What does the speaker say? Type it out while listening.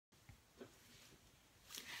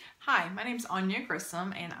Hi, my name's Anja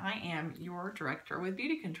Grissom and I am your director with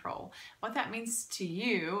Beauty Control. What that means to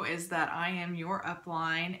you is that I am your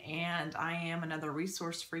upline and I am another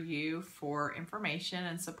resource for you for information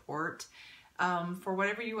and support for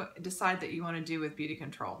whatever you decide that you want to do with Beauty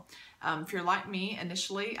Control. If you're like me,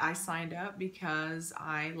 initially I signed up because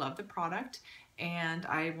I love the product and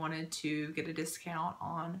I wanted to get a discount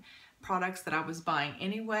on products that I was buying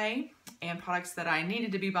anyway and products that I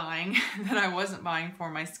needed to be buying that I wasn't buying for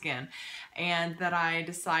my skin, and that I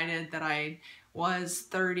decided that I was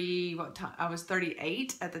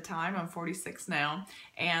 38 at the time, I'm 46 now,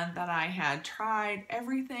 and that I had tried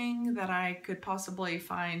everything that I could possibly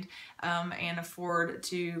find and afford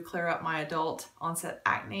to clear up my adult onset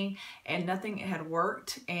acne, and nothing had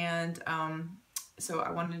worked. And so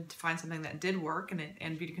I wanted to find something that did work,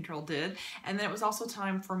 and Beauty Control did. And then it was also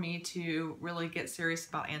time for me to really get serious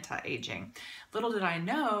about anti-aging. Little did I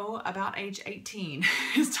know, about age 18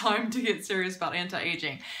 it's time to get serious about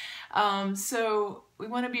anti-aging. So we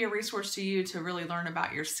want to be a resource to you to really learn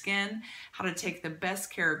about your skin, how to take the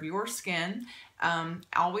best care of your skin.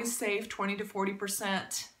 Always save 20 to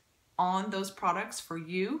 40% on those products for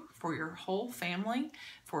you, for your whole family,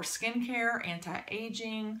 for skincare,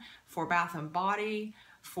 anti-aging, for bath and body,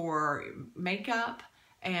 for makeup,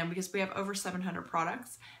 and because we have over 700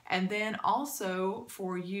 products. And then also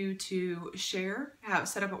for you to share,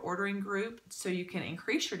 set up an ordering group so you can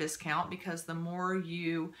increase your discount, because the more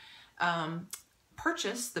you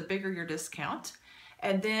purchase, the bigger your discount.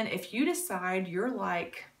 And then if you decide you're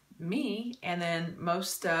like me, and then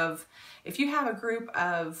if you have a group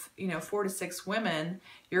of 4 to 6 women,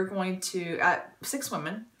 you're going to 6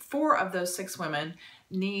 women, 4 of those 6 women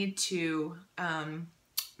need to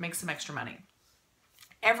make some extra money.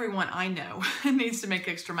 Everyone I know needs to make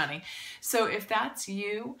extra money. So if that's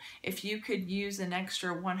you, if you could use an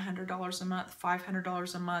extra $100 a month,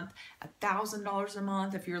 $500 a month, $1,000 a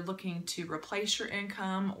month, if you're looking to replace your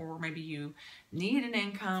income, or maybe you need an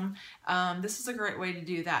income, this is a great way to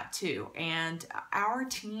do that too. And our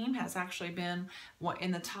team has actually been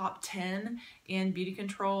in the top 10 in Beauty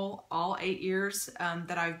Control all 8 years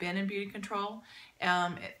that I've been in Beauty Control.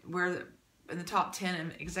 We're in the top 10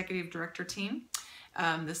 in executive director team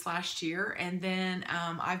this last year, and then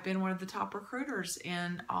I've been one of the top recruiters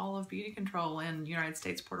in all of Beauty Control in the United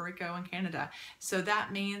States, Puerto Rico, and Canada. So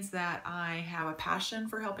that means that I have a passion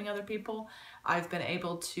for helping other people. I've been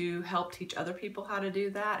able to help teach other people how to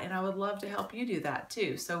do that, and I would love to help you do that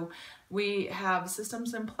too. So we have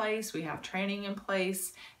systems in place, we have training in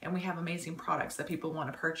place, and we have amazing products that people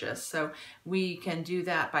want to purchase. So we can do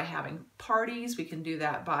that by having parties, we can do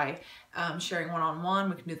that by sharing one-on-one,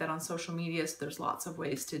 we can do that on social media. So there's lots of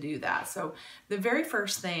ways to do that. So the very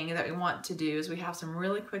first thing that we want to do is we have some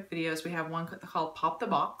really quick videos. We have one called Pop the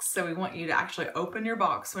Box. So we want you to actually open your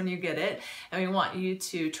box when you get it, and we want you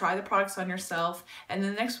to try the products on yourself. And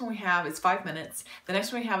then the next one we have is 5 minutes. The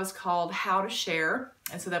next one we have is called How to Share.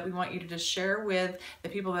 And so that we want you to just share with the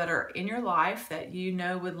people that are in your life that you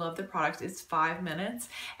know would love the product. It's 5 minutes.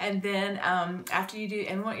 And then after you do,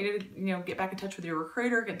 and we want you to get back in touch with your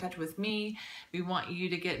recruiter, get in touch with me. We want you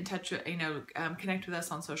to get in touch with, connect with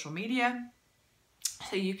us on social media,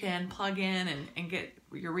 so you can plug in and get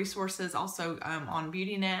your resources also on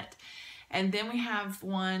BeautyNet. And then we have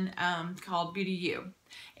one called Beauty You.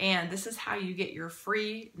 And this is how you get your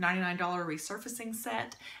free $99 resurfacing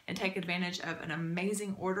set and take advantage of an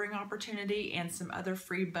amazing ordering opportunity and some other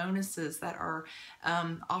free bonuses that are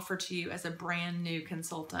offered to you as a brand new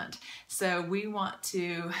consultant. So we want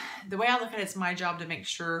to, the way I look at it, it's my job to make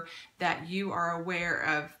sure that you are aware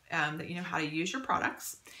of, that you know how to use your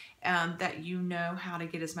products, that you know how to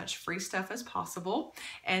get as much free stuff as possible,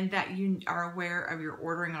 and that you are aware of your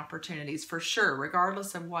ordering opportunities for sure,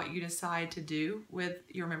 regardless of what you decide to do with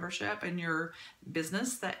your membership and your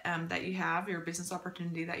business that you have, your business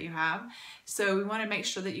opportunity that you have. So we want to make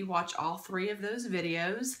sure that you watch all 3 of those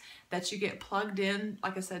videos, that you get plugged in,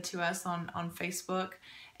 like I said, to us on Facebook.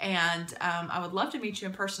 And I would love to meet you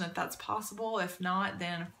in person if that's possible. If not,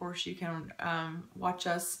 then of course you can watch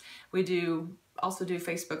us. We also do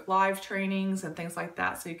Facebook Live trainings and things like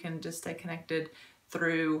that, so you can just stay connected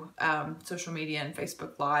through social media and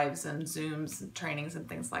Facebook Lives and Zooms and trainings and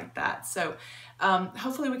things like that. So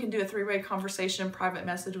hopefully we can do a 3-way conversation, private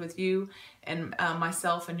message with you and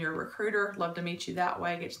myself and your recruiter. Love to meet you that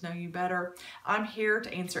way, get to know you better. I'm here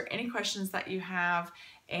to answer any questions that you have,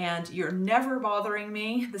 and you're never bothering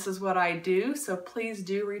me. This is what I do, so please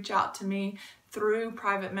do reach out to me through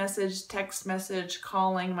private message, text message,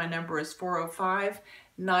 calling. My number is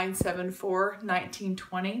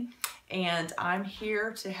 405-974-1920, and I'm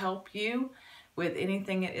here to help you with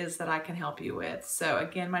anything it is that I can help you with. So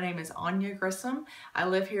again, my name is Anja Grissom. I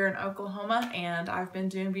live here in Oklahoma, and I've been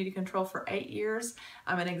doing beauty control for 8 years.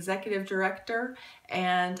 I'm an executive director,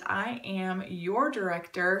 and I am your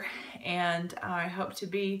director, and I hope to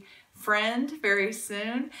be friend very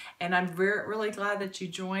soon. And I'm really glad that you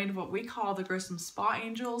joined what we call the Grissom Spa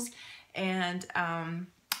Angels. And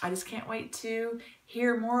I just can't wait to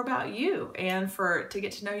hear more about you, and to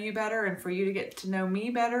get to know you better, and for you to get to know me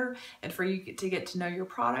better, and for you to get to know your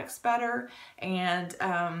products better. And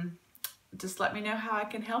just let me know how I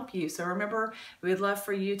can help you. So remember, we'd love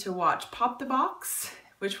for you to watch Pop the Box,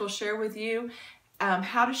 which will share with you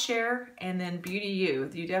how to share, and then Beauty You.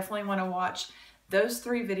 You definitely want to watch those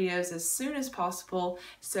 3 videos as soon as possible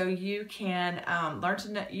so you can learn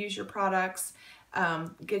to use your products,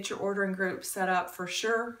 get your ordering group set up for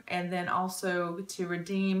sure, and then also to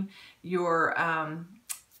redeem your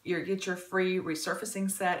get your free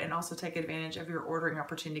resurfacing set, and also take advantage of your ordering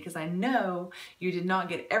opportunity, because I know you did not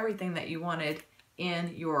get everything that you wanted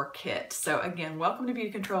in your kit. So again, welcome to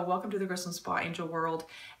Beauty Control, welcome to the Grissom Spa Angel world,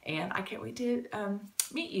 and I can't wait to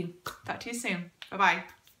meet you. Talk to you soon.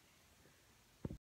 Bye-bye.